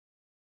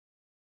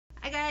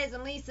Hi guys,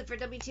 I'm Lisa for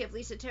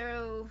wtfLisa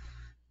Tarot.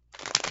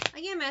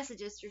 I get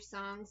messages through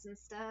songs and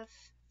stuff.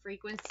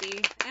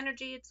 Frequency,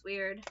 energy, it's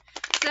weird.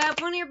 So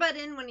one earbud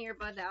in, one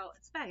earbud out.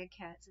 It's a bag of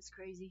cats, it's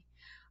crazy.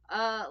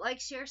 Like,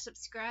 share,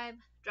 subscribe,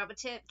 drop a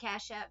tip,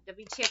 cash app,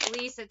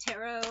 wtfLisa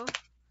Tarot.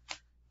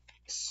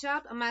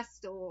 Shop on my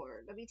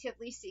store,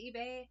 wtfLisa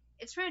eBay.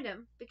 It's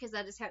random because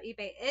that is how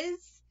eBay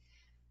is.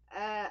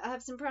 I'll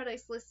have some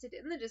products listed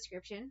in the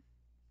description.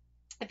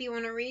 If you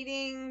want a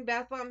reading,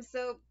 bath bomb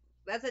soap,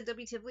 that's at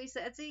wtfLisa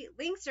Etsy.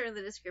 Links are in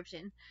the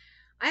description.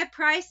 I have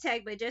Price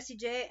Tag by Jessie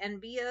J and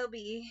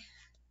B.O.B.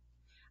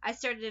 I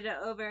started it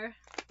over.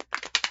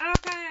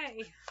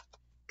 Okay.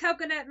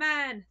 Coconut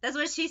Man. That's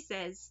what she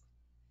says.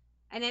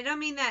 And I don't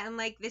mean that in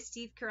like the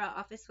Steve Carell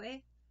office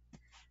way.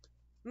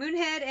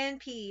 Moonhead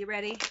and P.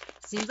 Ready?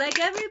 Seems like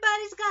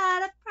everybody's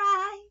got a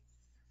price.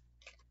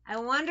 I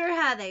wonder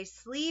how they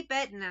sleep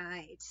at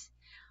night.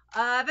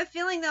 I have a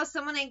feeling, though,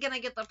 someone ain't gonna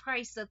get the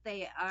price that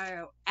they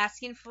are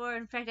asking for.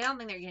 In fact, I don't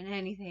think they're getting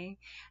anything.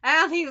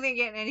 I think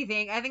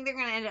they're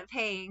gonna end up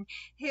paying.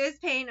 Who's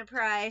paying a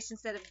price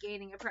instead of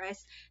gaining a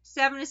price?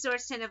 Seven of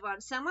Swords, Ten of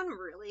Wands. Someone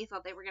really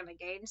thought they were gonna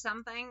gain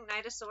something.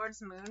 Knight of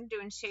Swords, Moon,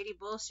 doing shady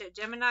bullshit.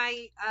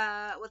 Gemini,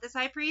 with this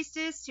High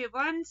Priestess, Two of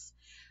Wands.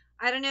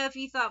 I don't know if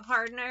you thought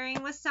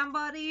partnering with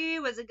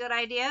somebody was a good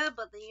idea,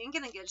 but they ain't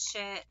gonna get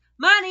shit.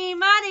 Money,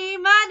 money,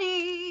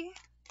 money!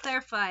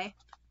 Clarify.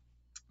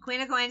 Queen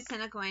of Coins,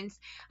 Ten of Coins.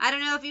 I don't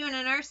know if you and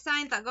an Earth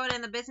sign thought going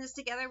in the business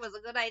together was a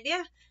good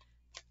idea,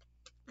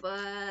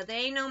 but they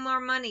ain't no more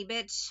money,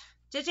 bitch.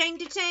 Cha-ching,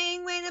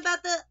 cha-ching, wait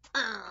about the,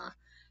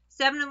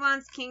 Seven of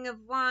Wands, King of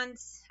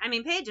Wands. I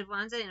mean, Page of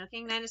Wands, I didn't know.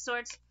 King, Nine of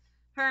Swords,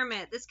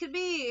 Hermit. This could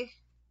be,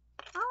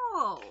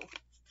 oh.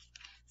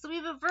 So we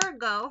have a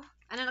Virgo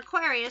and an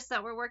Aquarius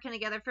that we're working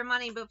together for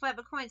money, but Five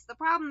of Coins. The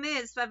problem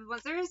is, Five of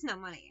Wands, there is no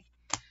money.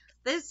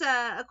 This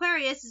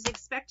Aquarius is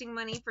expecting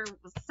money for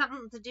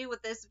something to do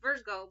with this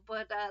Virgo,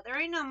 but there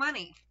ain't no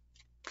money.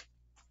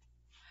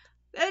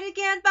 But you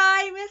can't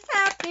buy Miss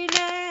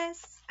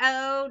Happiness.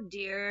 Oh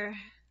dear.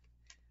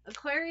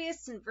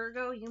 Aquarius and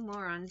Virgo, you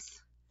morons.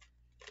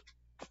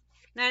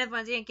 Nine of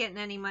Wands, you ain't getting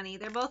any money.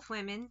 They're both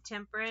women.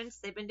 Temperance.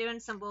 They've been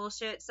doing some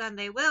bullshit. Son,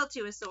 they will.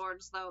 Two of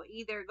Swords, though.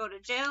 Either go to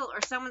jail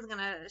or someone's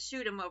gonna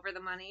shoot them over the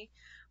money.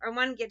 Or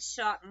one gets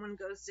shot and one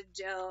goes to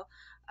jail.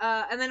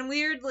 And then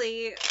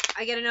weirdly,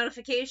 I get a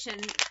notification.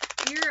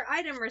 Your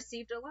item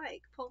received a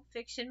like. Pulp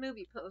Fiction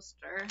movie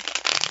poster.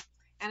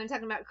 And I'm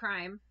talking about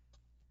crime.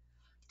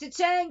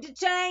 Da-chang,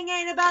 da-chang,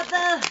 ain't about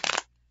the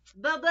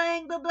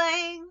ba-blang,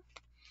 ba-blang.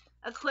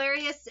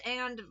 Aquarius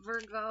and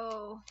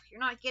Virgo,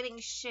 you're not getting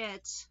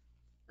shit.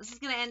 This is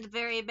going to end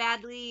very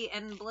badly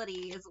and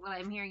bloody is what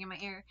I'm hearing in my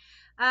ear.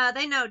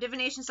 They know.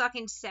 Divination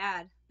stalking's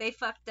sad. They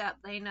fucked up.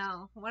 They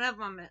know. One of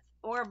them,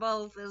 or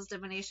both, is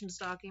divination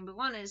stalking, but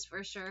one is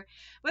for sure.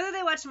 Whether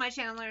they watch my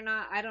channel or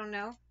not, I don't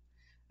know.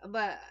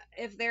 But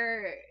if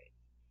their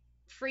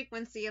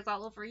frequency is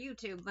all over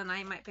YouTube, then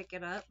I might pick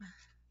it up.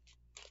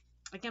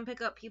 I can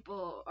pick up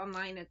people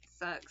online. It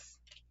sucks.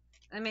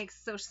 That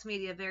makes social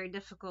media very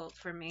difficult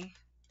for me.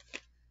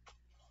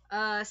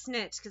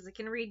 Snitch, because I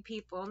can read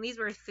people, and these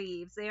were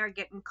thieves. They are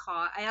getting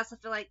caught. I also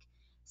feel like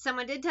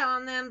someone did tell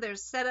on them.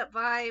 There's setup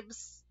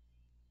vibes.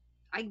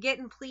 I get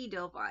in plea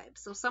deal vibes.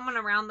 So someone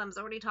around them's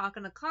already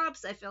talking to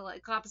cops. I feel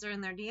like cops are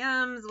in their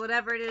DMs,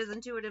 whatever it is,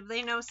 intuitive.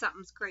 They know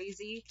something's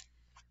crazy.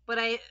 But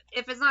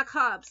if it's not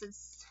cops,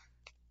 it's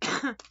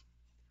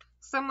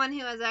someone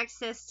who has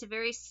access to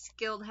very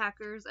skilled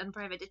hackers and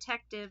private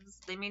detectives.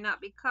 They may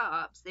not be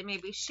cops. They may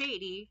be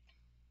shady.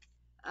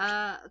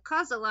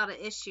 Caused a lot of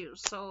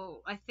issues.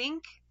 So I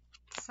think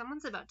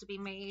someone's about to be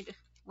made,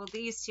 well,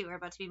 these two are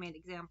about to be made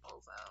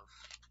examples of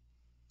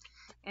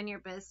in your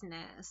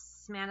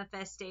business.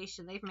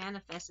 Manifestation. They've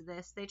manifested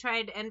this. They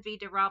tried envy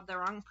to rob the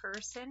wrong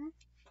person,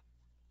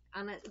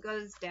 and it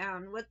goes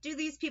down. What do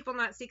these people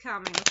not see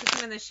coming? Let's put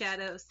them in the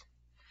shadows.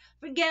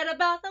 Forget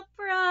about the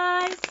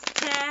price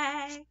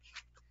tag.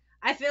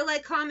 I feel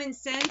like common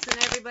sense,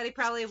 and everybody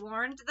probably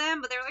warned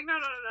them, but they're like, no,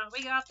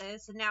 we got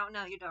this. And now,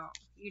 no, you don't.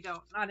 You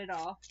don't. Not at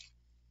all.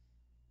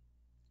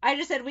 I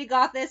just said, we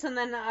got this, and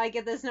then I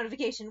get this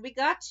notification. We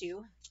got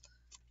you.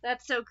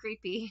 That's so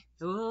creepy.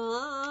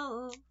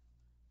 Oh,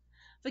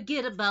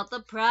 forget about the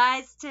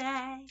price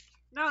tag.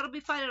 No, it'll be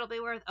fine. It'll be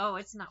worth. Oh,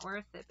 it's not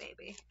worth it,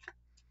 baby.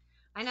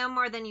 I know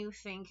more than you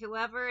think.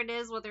 Whoever it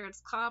is, whether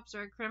it's cops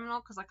or a criminal,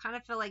 because I kind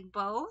of feel like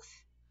both.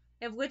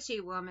 I have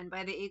Witchy Woman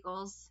by the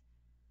Eagles.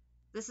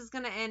 This is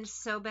going to end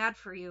so bad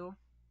for you.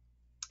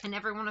 I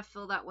never want to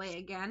feel that way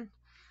again.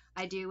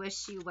 I do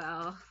wish you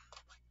well.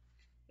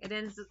 It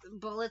ends with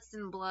bullets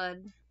and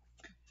blood.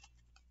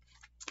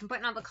 I'm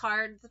putting all the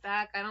cards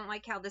back. I don't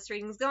like how this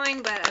reading's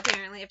going, but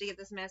apparently I have to get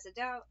this message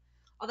out.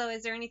 Although,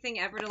 is there anything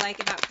ever to like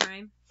about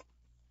crime?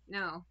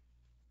 No.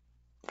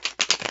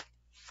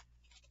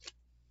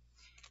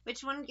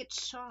 Which one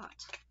gets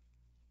shot?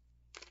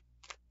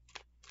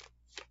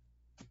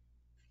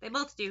 They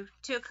both do.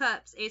 Two of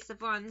Cups, Ace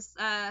of Wands.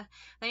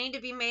 They need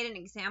to be made an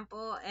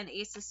example, and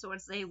Ace of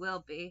Swords they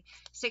will be.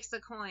 Six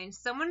of Coins.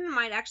 Someone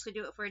might actually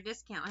do it for a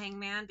discount,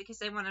 Hangman, because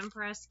they want to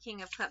impress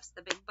King of Cups,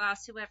 the big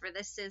boss, whoever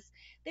this is.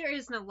 There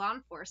is no law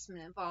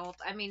enforcement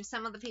involved. I mean,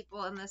 some of the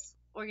people in this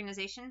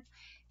organization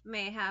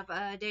may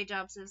have day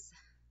jobs as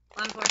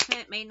law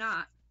enforcement, may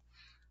not.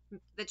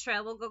 The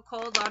trail will go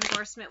cold, law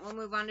enforcement will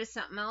move on to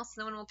something else,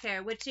 no one will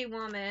care. Witchy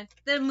woman,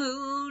 the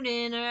moon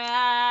in her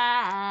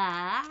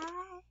eye.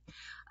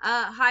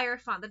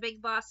 Hierophant, the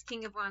big boss,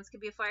 King of Wands,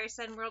 could be a fire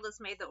sign. World has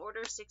made the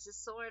order. Six of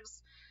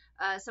Swords.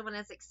 Someone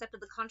has accepted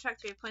the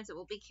contract. 3 points. It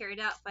will be carried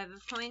out. 5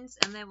 of Coins,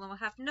 and they will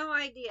have no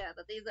idea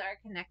that these are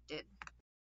connected.